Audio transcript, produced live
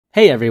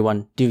Hey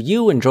everyone, do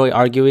you enjoy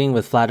arguing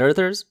with flat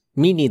earthers?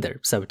 Me neither,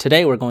 so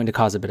today we're going to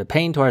cause a bit of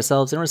pain to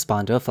ourselves and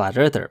respond to a flat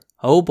earther.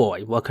 Oh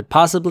boy, what could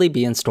possibly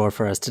be in store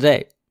for us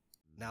today?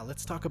 Now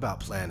let's talk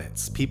about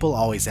planets. People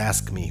always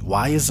ask me,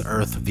 why is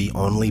Earth the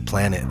only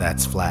planet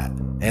that's flat?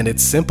 And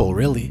it's simple,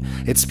 really.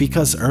 It's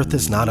because Earth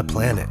is not a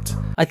planet.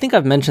 I think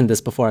I've mentioned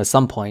this before at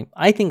some point.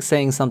 I think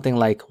saying something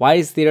like, why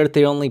is the Earth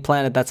the only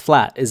planet that's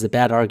flat, is a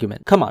bad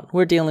argument. Come on,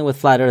 we're dealing with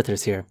flat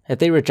earthers here. If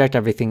they reject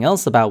everything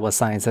else about what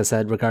science has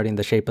said regarding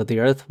the shape of the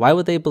Earth, why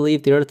would they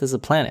believe the Earth is a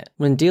planet?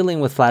 When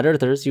dealing with flat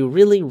earthers, you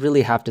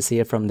really have to see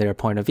it from their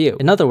point of view.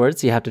 In other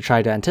words, you have to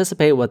try to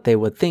anticipate what they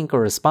would think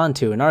or respond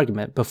to an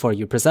argument before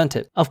you present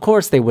it. Of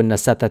course they wouldn't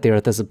accept that the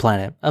Earth is a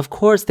planet. Of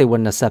course they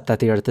wouldn't accept that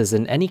the Earth is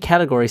in any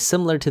category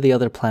similar to the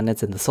other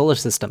planets in the solar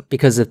system.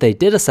 Because if they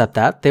did accept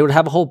that, they would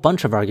have a whole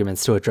bunch of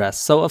arguments to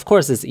address. So of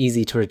course it's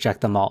easy to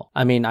reject them all.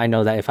 I mean, I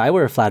know that if I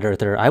were a flat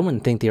earther, I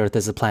wouldn't think the Earth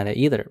is a planet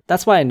either.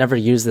 That's why I never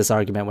use this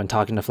argument when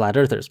talking to flat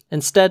earthers.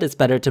 Instead, it's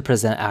better to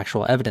present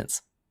actual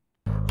evidence.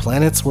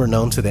 Planets were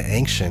known to the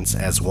ancients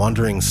as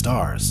wandering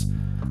stars.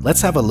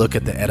 Let's have a look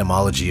at the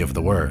etymology of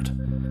the word.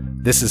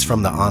 This is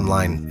from the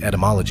online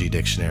etymology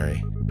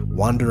dictionary.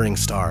 Wandering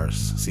stars.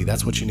 See,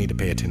 that's what you need to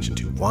pay attention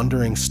to.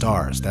 Wandering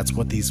stars. That's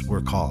what these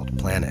were called,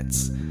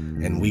 planets.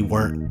 And we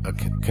weren't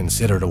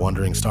considered a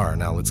wandering star.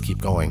 Now let's keep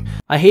going.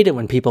 I hate it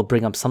when people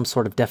bring up some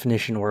sort of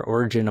definition or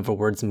origin of a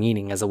word's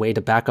meaning as a way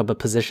to back up a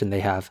position they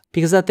have.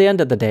 Because at the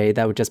end of the day,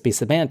 that would just be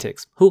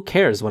semantics. Who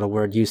cares what a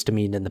word used to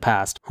mean in the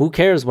past? Who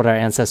cares what our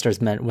ancestors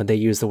meant when they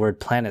used the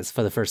word planets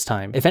for the first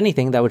time? If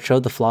anything, that would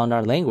show the flaw in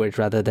our language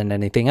rather than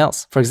anything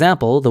else. For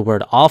example, the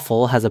word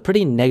awful has a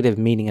pretty negative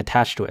meaning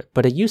attached to it,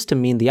 but it used to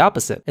mean the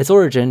opposite. Its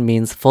origin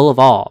means full of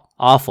awe,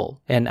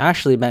 awful, and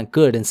actually meant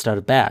good instead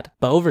of bad.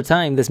 But over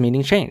time, this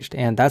meaning changed,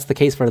 and that's the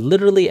case for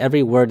literally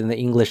every word in the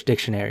English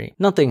dictionary.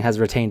 Nothing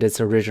has retained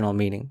its original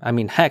meaning. I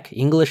mean, heck,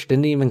 English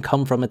didn't even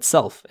come from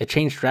itself. It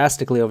changed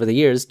drastically over the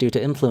years due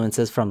to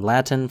influences from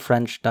Latin,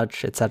 French,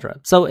 Dutch,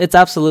 etc. So it's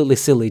absolutely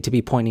silly to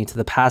be pointing to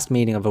the past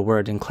meaning of a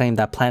word and claim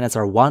that planets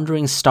are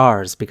wandering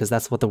stars because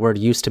that's what the word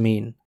used to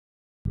mean.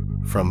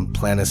 From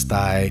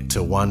planetstai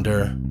to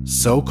wander,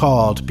 so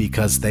called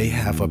because they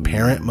have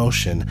apparent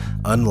motion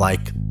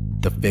unlike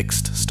the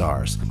fixed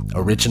stars,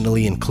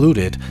 originally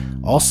included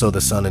also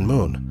the sun and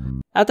moon.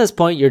 At this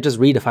point, you're just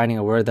redefining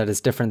a word that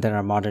is different than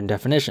our modern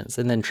definitions,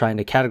 and then trying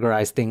to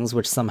categorize things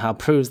which somehow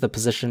proves the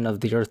position of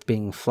the Earth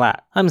being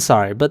flat. I'm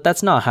sorry, but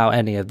that's not how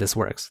any of this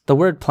works. The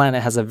word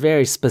planet has a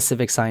very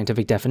specific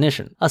scientific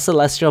definition, a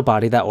celestial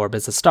body that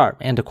orbits a star,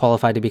 and to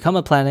qualify to become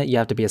a planet, you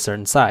have to be a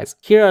certain size.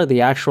 Here are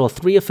the actual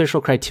 3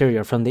 official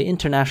criteria from the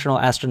International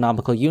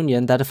Astronomical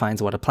Union that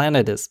defines what a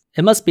planet is.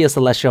 It must be a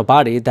celestial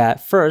body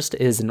that, first,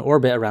 is in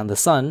orbit around the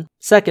sun,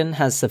 second,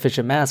 has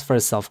sufficient mass for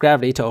its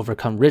self-gravity to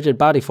overcome rigid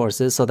body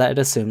forces so that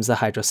it assumes a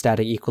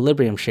hydrostatic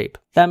equilibrium shape.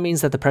 That means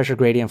that the pressure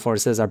gradient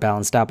forces are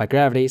balanced out by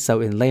gravity, so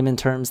in layman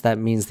terms, that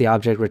means the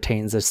object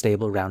retains a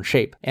stable round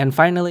shape. And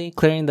finally,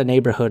 clearing the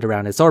neighborhood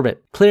around its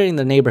orbit. Clearing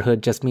the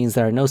neighborhood just means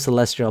there are no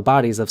celestial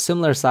bodies of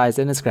similar size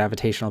in its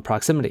gravitational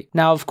proximity.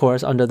 Now, of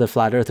course, under the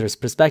flat earther's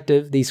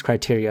perspective, these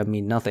criteria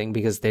mean nothing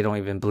because they don't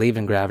even believe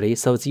in gravity,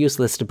 so it's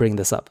useless to bring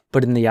this up.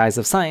 But in the eyes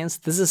of science,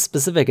 this is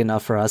specific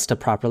enough for us to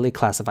properly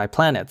classify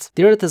planets.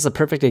 The Earth is a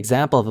perfect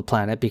example of a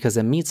planet because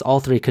it meets all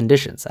 3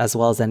 conditions, as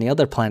well as any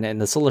other planet in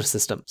the solar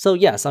system. So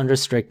yes, under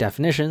strict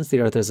definitions,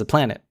 the Earth is a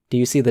planet. Do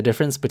you see the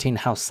difference between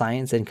how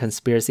science and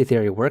conspiracy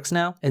theory works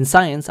now? In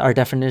science, our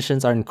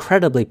definitions are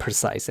incredibly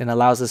precise and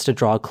allows us to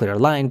draw a clear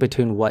line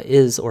between what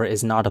is or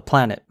is not a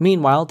planet.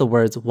 Meanwhile, the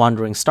words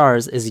wandering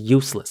stars is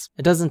useless.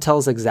 It doesn't tell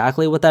us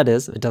exactly what that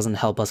is, it doesn't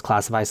help us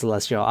classify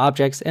celestial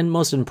objects, and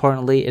most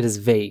importantly, it is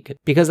vague.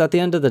 Because at the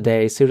end of the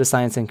day,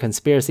 pseudoscience and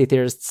conspiracy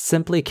theorists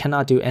simply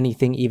cannot do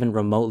anything even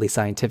remotely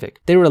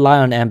scientific. They rely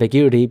on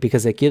ambiguity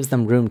because it gives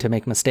them room to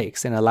make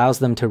mistakes and allows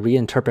them to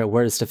reinterpret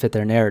words to fit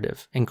their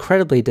narrative.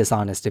 Incredibly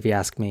dishonest if you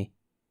ask me.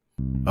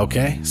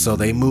 Okay, so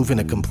they move in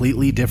a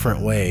completely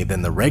different way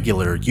than the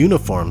regular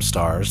uniform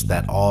stars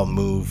that all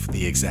move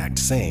the exact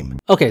same.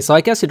 Okay, so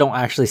I guess you don't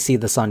actually see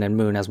the sun and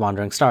moon as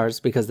wandering stars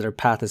because their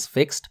path is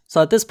fixed.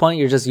 So at this point,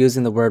 you're just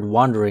using the word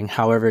wandering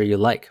however you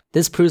like.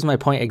 This proves my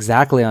point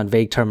exactly on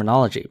vague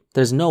terminology.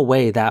 There's no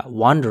way that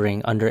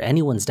wandering under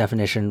anyone's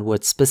definition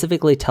would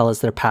specifically tell us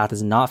their path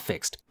is not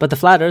fixed. But the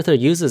flat earther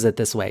uses it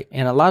this way,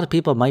 and a lot of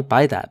people might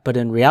buy that, but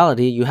in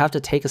reality, you have to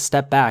take a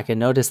step back and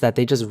notice that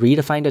they just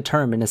redefined a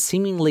term in a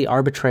seemingly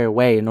arbitrary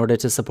way in order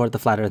to support the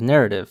flat earth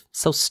narrative.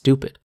 So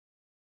stupid.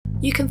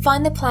 You can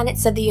find the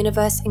planets of the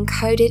universe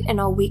encoded in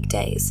our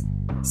weekdays.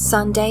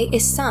 Sunday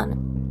is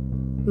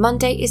Sun,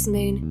 Monday is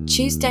Moon,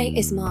 Tuesday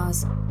is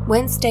Mars,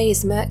 Wednesday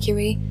is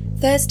Mercury,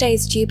 Thursday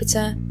is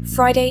Jupiter,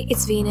 Friday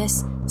is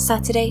Venus,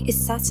 Saturday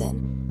is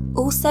Saturn.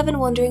 All 7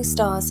 wandering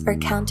stars are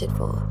accounted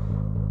for.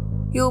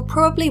 You're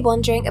probably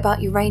wondering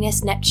about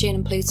Uranus, Neptune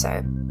and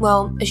Pluto.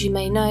 Well, as you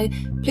may know,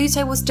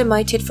 Pluto was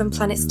demoted from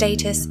planet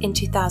status in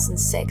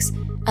 2006,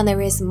 and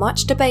there is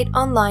much debate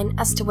online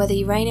as to whether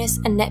Uranus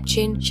and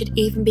Neptune should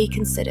even be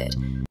considered.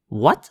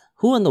 What?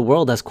 Who in the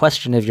world has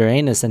questioned if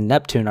Uranus and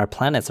Neptune are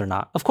planets or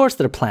not? Of course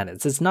they're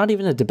planets, it's not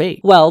even a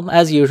debate. Well,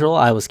 as usual,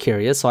 I was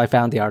curious, so I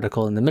found the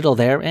article in the middle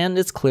there, and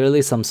it's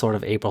clearly some sort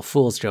of April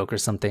Fool's joke or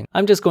something.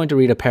 I'm just going to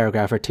read a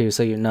paragraph or two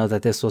so you know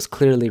that this was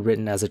clearly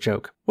written as a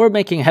joke. "We're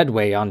making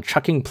headway on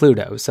chucking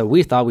Pluto, so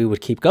we thought we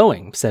would keep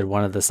going," said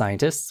one of the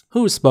scientists,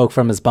 who spoke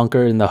from his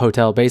bunker in the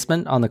hotel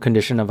basement on the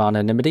condition of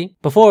anonymity.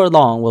 "Before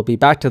long, we'll be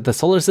back to the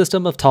solar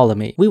system of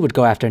Ptolemy. We would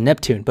go after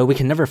Neptune, but we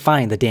can never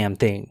find the damn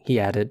thing," he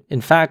added.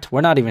 "In fact,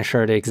 we're not even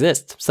sure it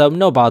exists, so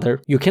no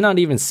bother. You cannot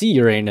even see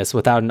Uranus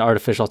without an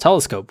artificial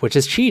telescope, which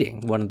is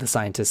cheating," one of the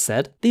scientists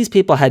said. These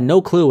people had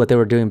no clue what they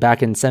were doing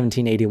back in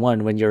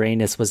 1781 when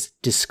Uranus was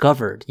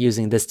discovered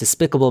using this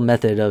despicable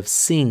method of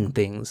seeing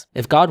things.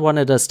 If God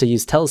wanted us to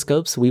use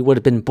telescopes, we would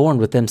have been born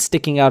with them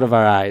sticking out of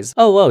our eyes.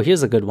 Oh,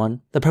 here's a good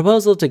one. "The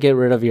proposal to get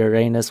rid of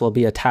Uranus will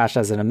be attached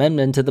as an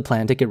amendment to the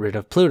plan to get rid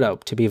of Pluto,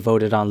 to be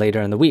voted on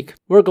later in the week.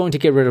 We're going to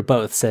get rid of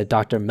both," said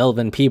Dr.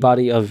 Melvin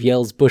Peabody of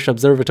Yale's Bush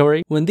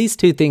Observatory. "When these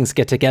two things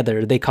get together,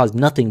 they cause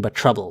nothing but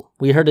trouble.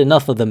 We heard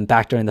enough of them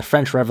back during the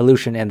French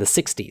Revolution and the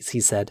 60s,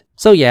 he said.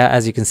 So yeah,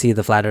 as you can see,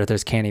 the flat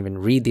earthers can't even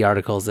read the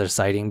articles they're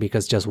citing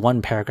because just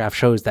one paragraph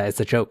shows that it's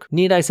a joke.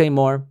 Need I say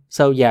more?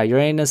 So yeah,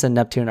 Uranus and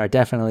Neptune are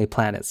definitely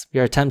planets.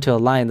 Your attempt to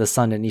align the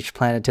sun and each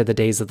planet to the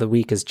days of the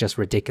week is just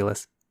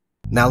ridiculous.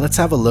 Now let's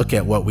have a look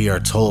at what we are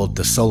told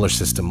the solar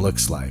system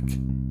looks like.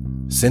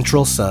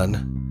 Central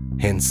sun,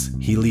 hence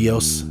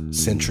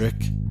heliocentric,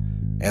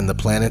 and the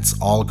planets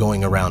all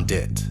going around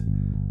it.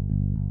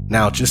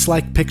 Now, just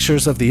like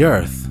pictures of the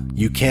Earth,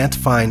 you can't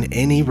find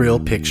any real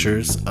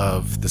pictures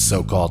of the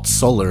so-called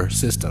solar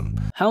system.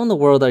 How in the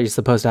world are you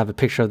supposed to have a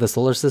picture of the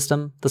solar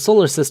system? The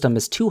solar system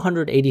is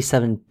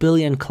 287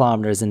 billion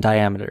kilometers in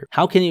diameter.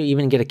 How can you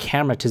even get a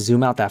camera to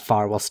zoom out that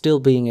far while still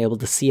being able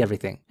to see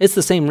everything? It's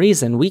the same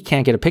reason we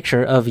can't get a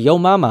picture of Yo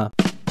Mama.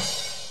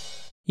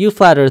 You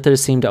flat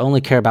earthers seem to only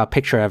care about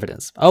picture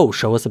evidence. Oh,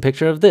 show us a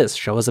picture of this,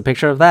 show us a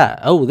picture of that.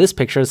 Oh, this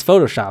picture is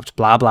photoshopped,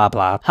 blah blah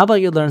blah. How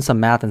about you learn some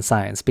math and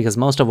science, because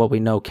most of what we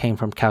know came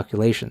from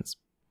calculations.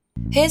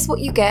 Here's what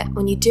you get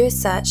when you do a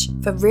search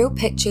for real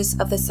pictures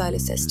of the solar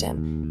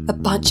system. A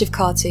bunch of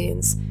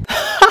cartoons.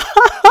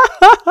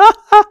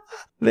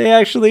 They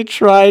actually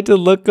tried to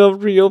look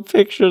up real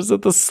pictures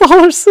of the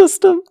solar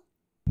system.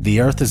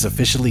 The Earth is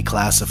officially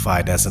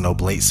classified as an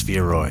oblate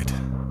spheroid,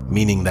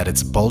 meaning that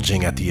it's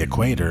bulging at the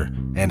equator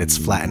and it's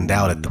flattened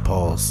out at the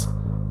poles.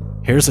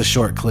 Here's a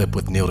short clip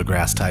with Neil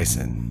deGrasse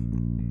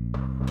Tyson.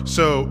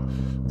 So,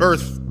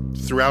 Earth,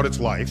 throughout its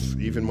life,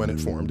 even when it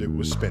formed, it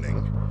was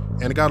spinning,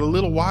 and it got a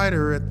little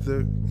wider at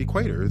the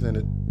equator than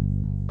it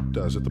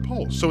does at the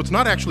poles. So it's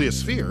not actually a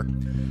sphere,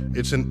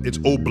 it's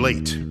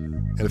oblate,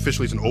 and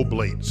officially it's an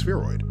oblate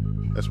spheroid.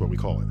 That's what we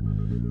call it.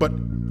 But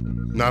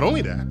not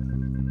only that,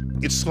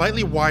 it's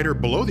slightly wider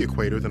below the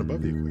equator than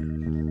above the equator.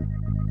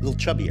 A little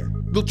chubbier.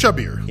 A little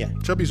chubbier. Yeah.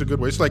 Chubby's a good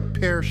way. It's like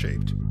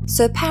pear-shaped.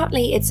 So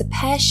apparently it's a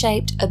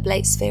pear-shaped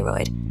oblate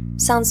spheroid.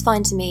 Sounds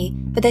fine to me,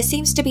 but there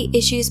seems to be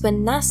issues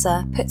when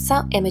NASA puts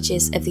out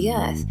images of the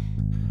Earth.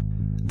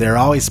 They're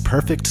always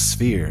perfect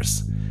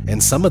spheres,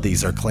 and some of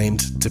these are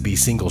claimed to be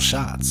single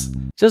shots.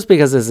 Just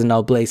because it's an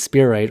oblate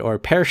spheroid or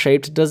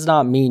pear-shaped does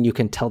not mean you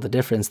can tell the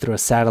difference through a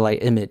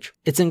satellite image.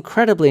 It's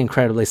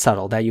incredibly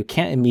subtle that you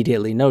can't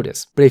immediately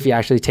notice, but if you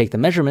actually take the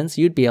measurements,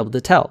 you'd be able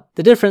to tell.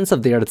 The difference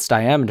of the Earth's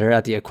diameter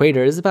at the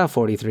equator is about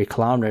 43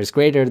 kilometers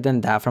greater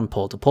than that from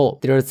pole to pole.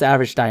 The Earth's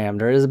average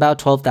diameter is about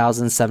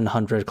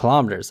 12,700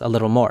 kilometers, a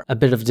little more. A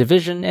bit of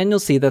division and you'll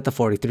see that the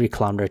 43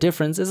 kilometer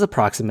difference is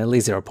approximately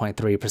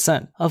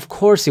 0.3%. Of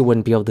course you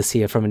wouldn't be able to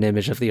see it from an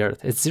image of the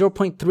Earth. It's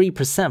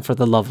 0.3% for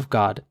the love of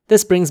God.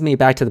 This brings me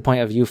back to the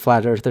point of you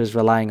flat earthers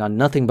relying on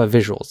nothing but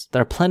visuals.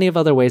 There are plenty of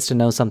other ways to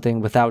know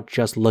something without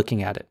just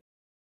looking at it.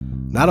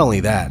 Not only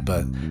that,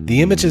 but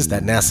the images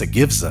that NASA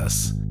gives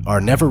us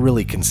are never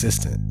really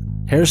consistent.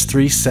 Here's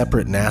 3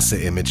 separate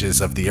NASA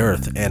images of the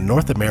Earth, and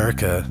North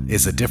America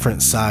is a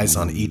different size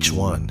on each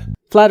one.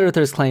 Flat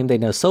earthers claim they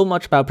know so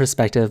much about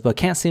perspective but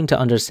can't seem to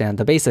understand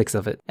the basics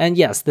of it. And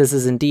yes, this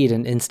is indeed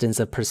an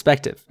instance of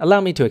perspective. Allow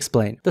me to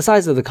explain. The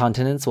size of the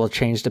continents will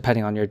change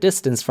depending on your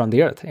distance from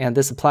the Earth, and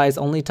this applies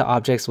only to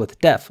objects with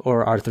depth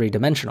or are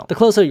 3-dimensional. The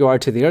closer you are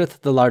to the Earth,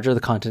 the larger the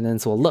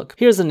continents will look.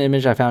 Here's an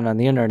image I found on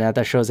the internet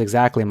that shows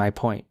exactly my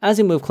point. As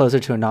you move closer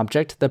to an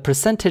object, the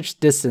percentage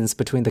distance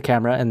between the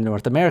camera and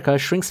North America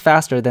shrinks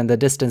faster than the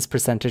distance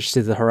percentage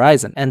to the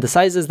horizon, and the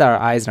sizes that our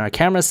eyes and our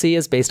cameras see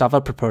is based off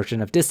a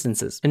proportion of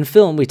distances. In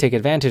film, we take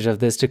advantage of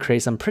this to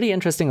create some pretty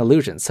interesting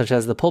illusions, such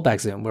as the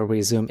pullback zoom, where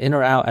we zoom in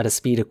or out at a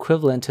speed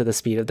equivalent to the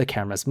speed of the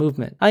camera's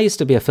movement. I used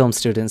to be a film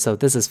student, so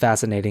this is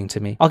fascinating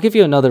to me. I'll give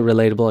you another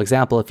relatable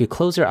example if you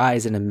close your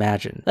eyes and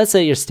imagine. Let's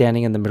say you're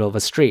standing in the middle of a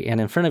street, and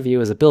in front of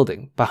you is a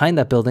building. Behind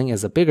that building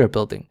is a bigger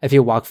building. If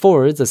you walk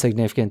forwards a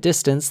significant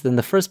distance, then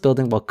the first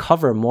building will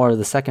cover more of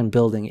the second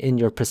building in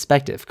your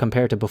perspective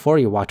compared to before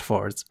you walked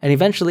forwards. And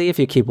eventually, if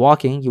you keep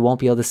walking, you won't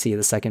be able to see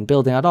the second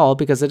building at all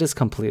because it is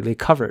completely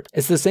covered.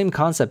 It's the same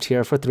concept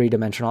here for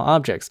three-dimensional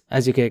objects.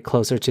 As you get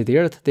closer to the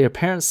Earth, the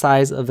apparent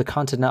size of the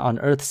continent on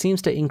Earth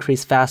seems to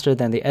increase faster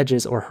than the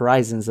edges or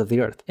horizons of the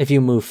Earth. If you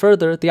move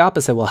further, the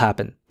opposite will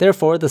happen.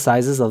 Therefore, the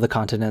sizes of the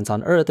continents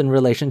on Earth in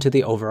relation to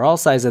the overall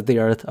size of the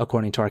Earth,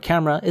 according to our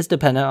camera, is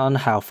dependent on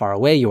how far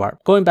away you are.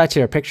 Going back to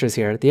your pictures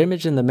here, the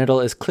image in the middle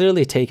is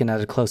clearly taken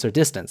at a closer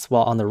distance,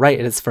 while on the right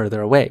it is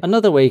further away.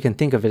 Another way you can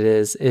think of it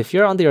is, if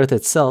you're on the Earth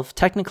itself,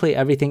 technically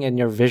everything in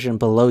your vision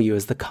below you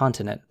is the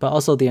continent, but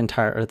also the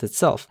entire Earth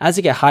itself. As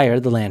you get higher,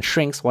 the land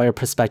shrinks, while your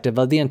perspective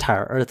of the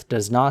entire Earth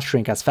does not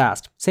shrink as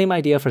fast. Same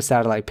idea for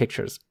satellite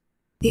pictures.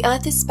 The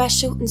Earth is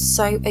special and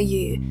so are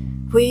you.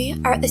 We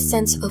are at the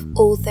center of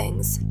all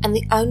things, and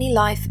the only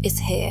life is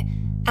here.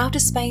 Outer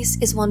space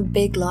is one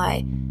big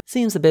lie.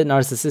 Seems a bit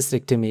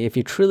narcissistic to me if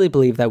you truly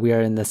believe that we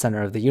are in the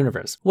center of the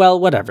universe. Well,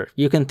 whatever,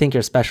 you can think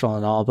you're special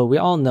and all, but we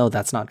all know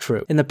that's not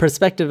true. In the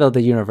perspective of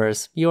the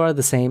universe, you are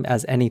the same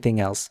as anything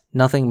else.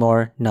 Nothing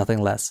more, nothing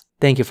less.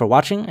 Thank you for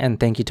watching, and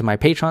thank you to my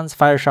patrons,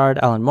 Fireshard,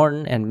 Alan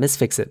Morton, and Miss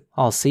Fixit.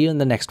 I'll see you in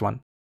the next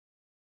one.